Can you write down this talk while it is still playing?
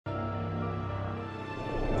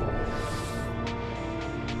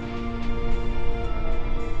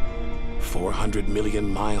400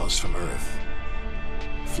 million miles from Earth.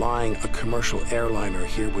 Flying a commercial airliner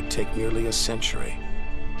here would take nearly a century.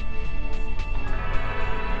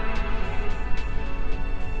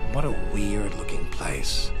 What a weird-looking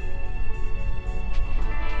place.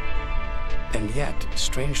 And yet,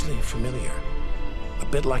 strangely familiar. A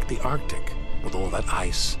bit like the Arctic, with all that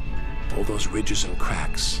ice, all those ridges and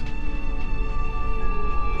cracks.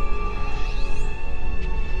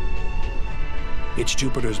 It's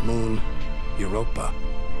Jupiter's moon, Europa.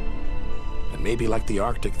 And maybe like the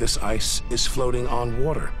Arctic, this ice is floating on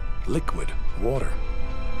water, liquid water.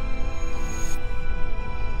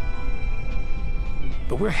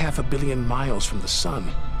 But we're 500 million miles from the sun.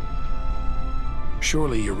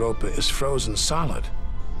 Surely Europa is frozen solid.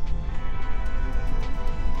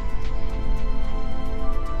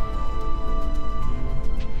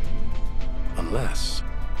 Unless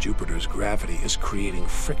Jupiter's gravity is creating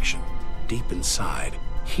friction deep inside,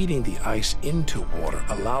 heating the ice into water,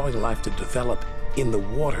 allowing life to develop in the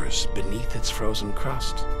waters beneath its frozen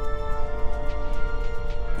crust.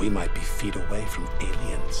 We might be feet away from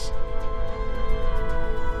aliens.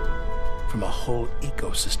 From a whole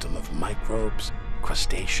ecosystem of microbes,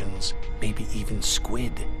 crustaceans, maybe even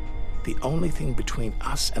squid. The only thing between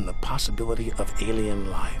us and the possibility of alien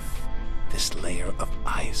life, this layer of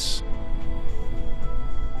ice.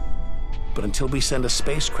 But until we send a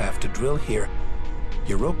spacecraft to drill here,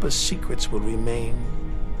 Europa's secrets will remain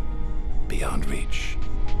beyond reach.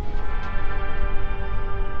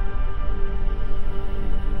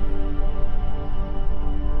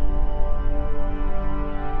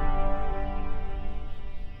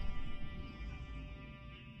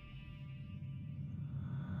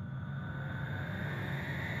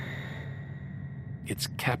 It's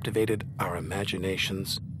captivated our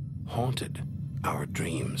imaginations, haunted our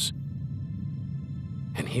dreams.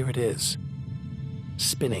 And here it is,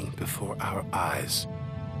 spinning before our eyes.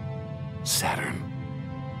 Saturn,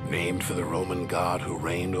 named for the Roman god who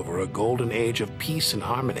reigned over a golden age of peace and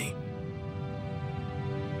harmony.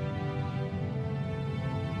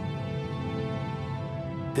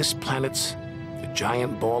 This planet's a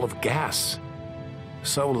giant ball of gas,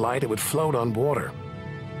 so light it would float on water.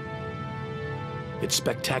 Its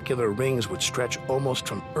spectacular rings would stretch almost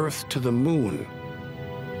from Earth to the moon.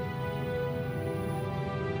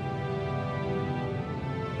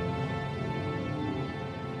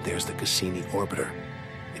 There's the Cassini orbiter.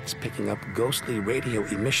 It's picking up ghostly radio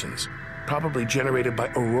emissions, probably generated by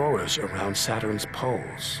auroras around Saturn's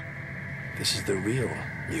poles. This is the real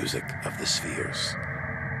music of the spheres.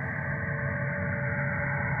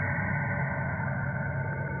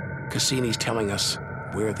 Cassini's telling us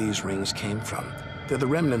where these rings came from. They're the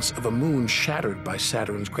remnants of a moon shattered by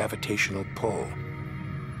Saturn's gravitational pull.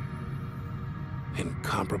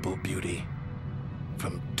 Incomparable beauty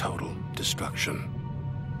from total destruction.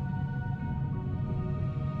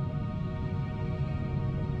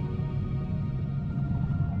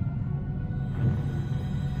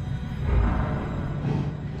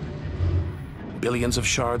 Billions of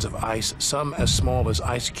shards of ice, some as small as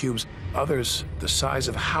ice cubes, others the size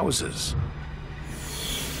of houses.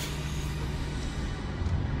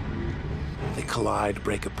 They collide,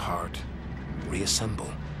 break apart, reassemble.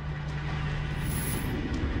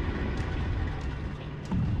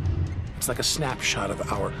 It's like a snapshot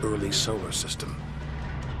of our early solar system.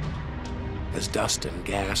 As dust and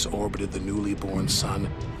gas orbited the newly born sun,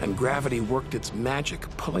 and gravity worked its magic,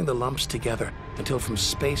 pulling the lumps together until from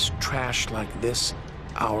space trash like this,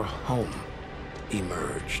 our home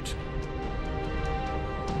emerged.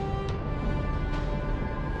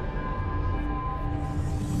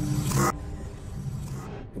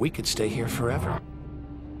 We could stay here forever.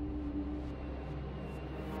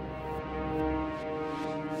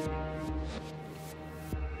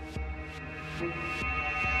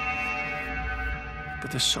 But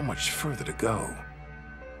there's so much further to go,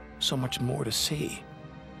 so much more to see.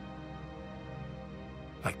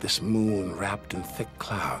 Like this moon wrapped in thick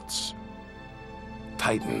clouds.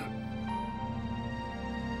 Titan.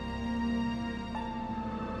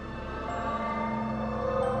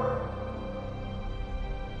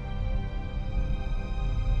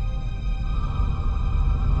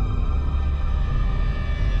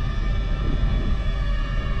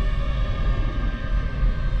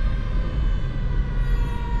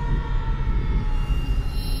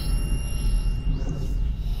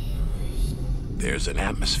 There's an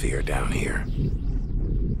atmosphere down here.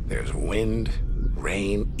 There's wind,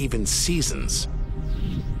 rain, even seasons.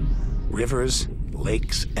 Rivers,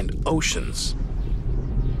 lakes, and oceans.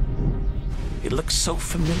 It looks so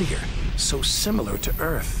familiar, so similar to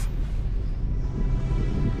Earth.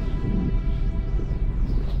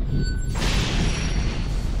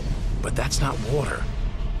 But that's not water.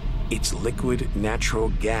 It's liquid natural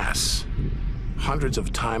gas. Hundreds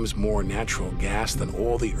of times more natural gas than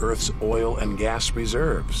all the Earth's oil and gas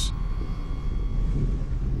reserves.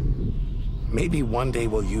 Maybe one day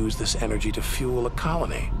we'll use this energy to fuel a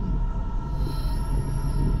colony.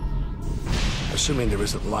 Assuming there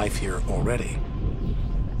isn't life here already.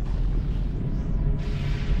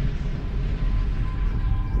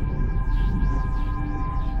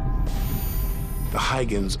 The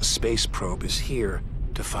Huygens space probe is here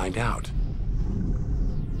to find out.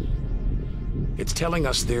 It's telling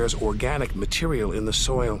us there's organic material in the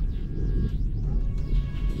soil,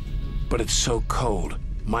 but it's so cold,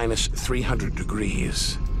 minus 300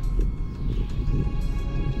 degrees.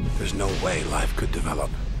 There's no way life could develop.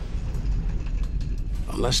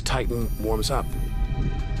 Unless Titan warms up.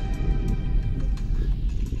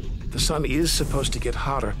 The sun is supposed to get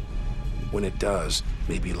hotter. When it does,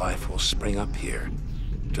 maybe life will spring up here,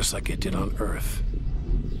 just like it did on Earth.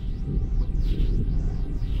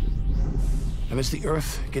 And as the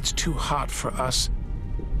Earth gets too hot for us,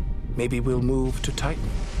 maybe we'll move to Titan.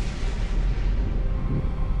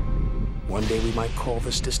 One day we might call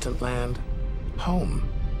this distant land home.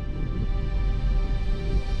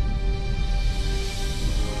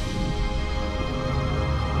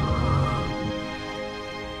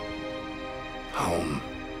 Home.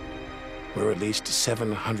 We're at least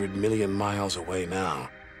 700 million miles away now.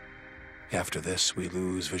 After this, we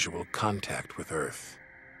lose visual contact with Earth.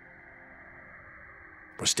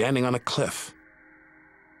 We're standing on a cliff,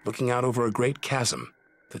 looking out over a great chasm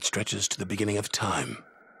that stretches to the beginning of time.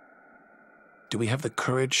 Do we have the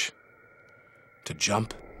courage to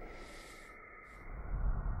jump?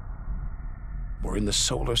 We're in the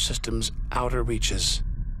solar system's outer reaches.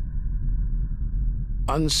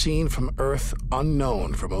 Unseen from Earth,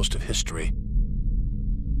 unknown for most of history.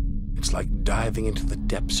 It's like diving into the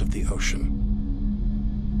depths of the ocean.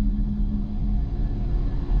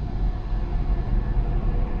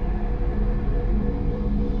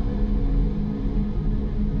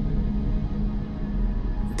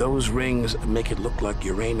 Those rings make it look like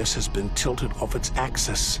Uranus has been tilted off its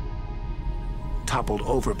axis, toppled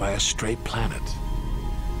over by a stray planet.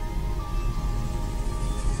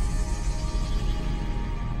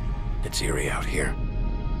 It's eerie out here.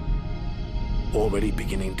 Already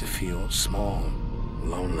beginning to feel small,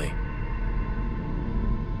 lonely.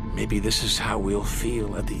 Maybe this is how we'll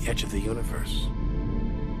feel at the edge of the universe.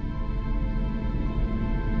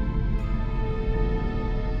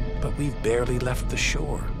 But we've barely left the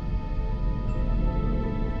shore.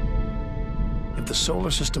 If the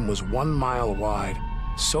solar system was 1 mile wide,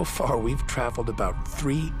 so far we've traveled about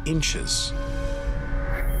 3 inches.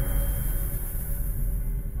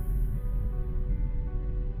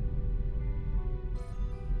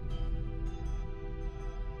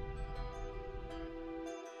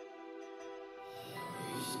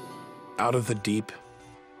 Out of the deep,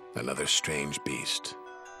 another strange beast,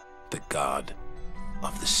 the god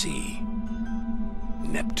of the sea,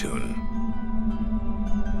 Neptune.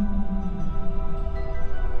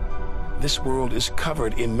 This world is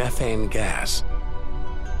covered in methane gas,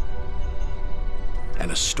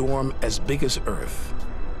 and a storm as big as Earth,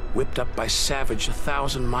 whipped up by savage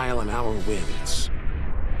 1,000-mile-an-hour winds.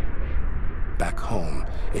 Back home,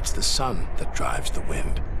 it's the sun that drives the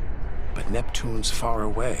wind, but Neptune's far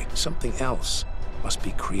away. Something else must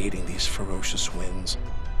be creating these ferocious winds.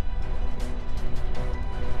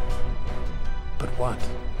 But what?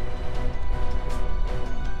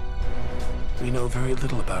 We know very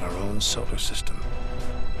little about our own solar system.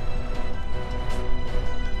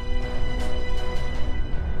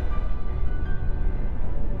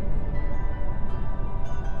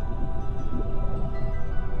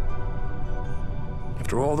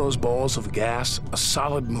 After all those balls of gas, a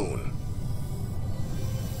solid moon.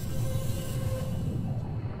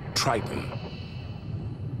 Triton.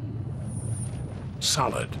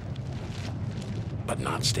 Solid, but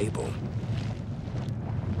not stable.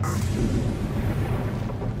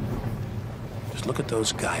 Just look at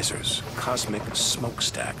those geysers, cosmic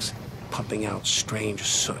smokestacks, pumping out strange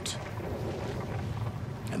soot.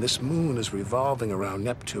 And this moon is revolving around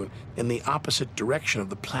Neptune in the opposite direction of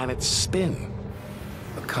the planet's spin.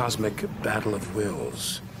 A cosmic battle of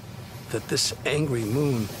wills that this angry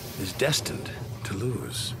moon is destined to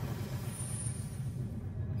lose.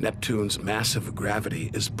 Neptune's massive gravity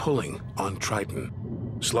is pulling on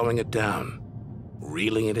Triton, slowing it down,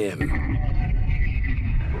 reeling it in.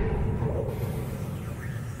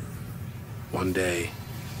 One day,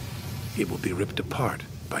 it will be ripped apart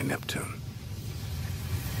by Neptune.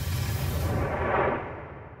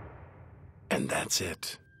 And that's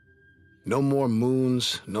it. No more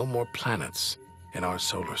moons, no more planets in our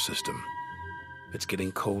solar system. It's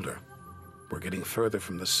getting colder. We're getting further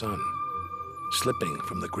from the sun, slipping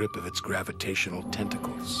from the grip of its gravitational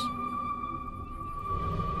tentacles.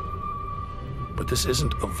 But this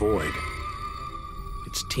isn't a void.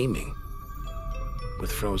 It's teeming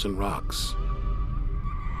with frozen rocks,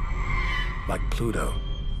 like Pluto.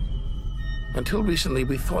 Until recently,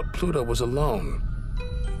 we thought Pluto was alone.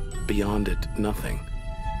 Beyond it, nothing.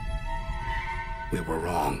 We were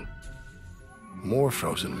wrong. More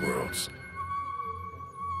frozen worlds.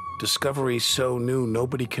 Discoveries so new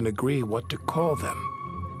nobody can agree what to call them.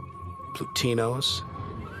 Plutinos,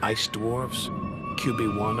 ice dwarfs,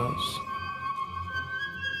 cubiwanos.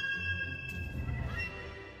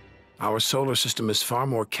 Our solar system is far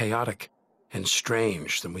more chaotic and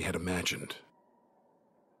strange than we had imagined.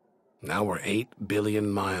 Now we're 8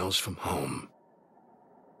 billion miles from home.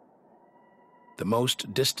 The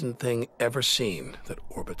most distant thing ever seen that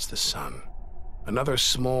orbits the sun. Another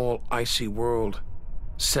small, icy world,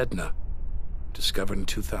 SEDNA, discovered in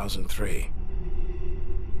 2003.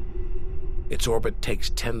 Its orbit takes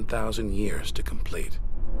 10,000 years to complete.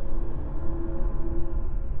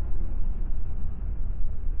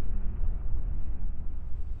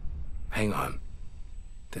 Hang on.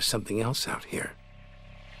 There's something else out here.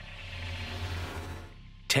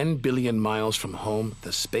 10 billion miles from home,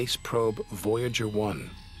 the space probe Voyager 1.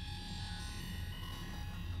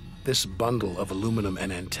 This bundle of aluminum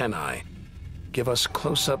and antennae give us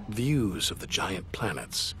close-up views of the giant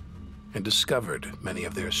planets and discovered many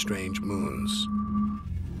of their strange moons.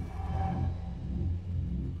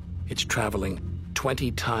 It's traveling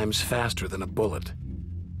 20 times faster than a bullet,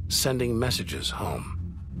 sending messages home.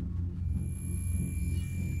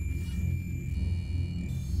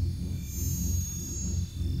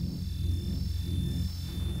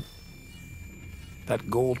 That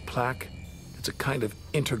gold plaque, it's a kind of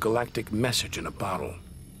intergalactic message in a bottle.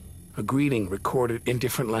 A greeting recorded in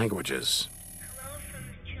different languages. Hello from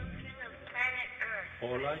the children of planet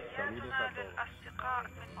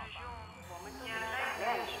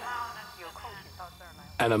Earth.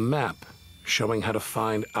 And a map showing how to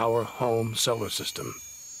find our home solar system.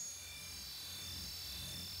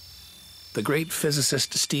 The great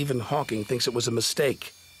physicist Stephen Hawking thinks it was a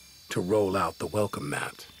mistake to roll out the welcome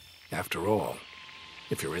mat. After all,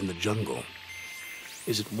 if you're in the jungle,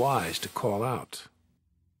 is it wise to call out?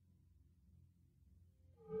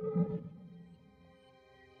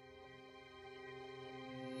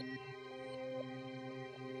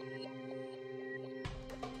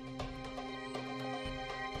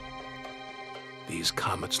 These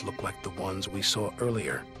comets look like the ones we saw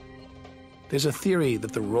earlier. There's a theory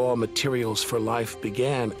that the raw materials for life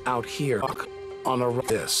began out here on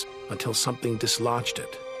this until something dislodged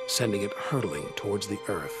it, sending it hurtling towards the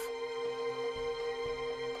Earth.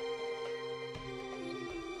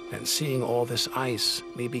 And seeing all this ice,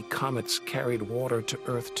 maybe comets carried water to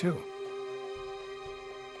Earth too.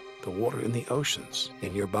 The water in the oceans,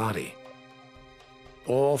 in your body.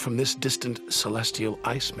 All from this distant celestial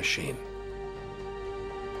ice machine.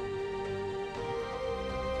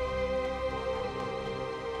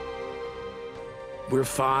 We're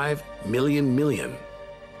 5 million,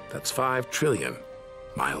 that's 5 trillion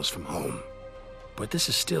miles from home. But this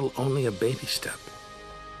is still only a baby step.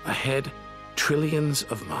 Ahead, trillions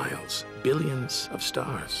of miles, billions of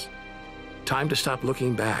stars. Time to stop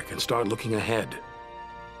looking back and start looking ahead.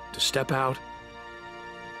 To step out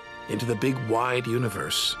into the big wide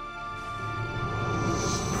universe.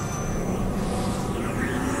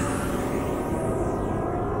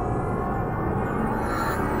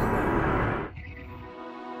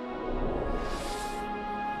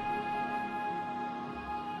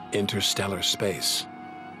 Interstellar space.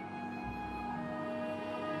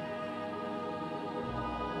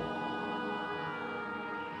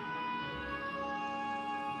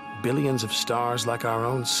 Billions of stars like our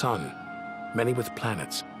own sun, many with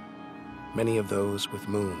planets, many of those with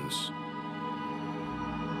moons.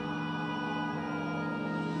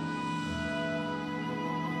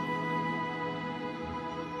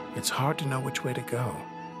 It's hard to know which way to go.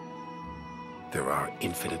 There are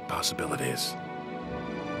infinite possibilities.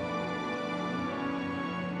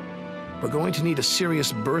 We're going to need a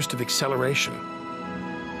serious burst of acceleration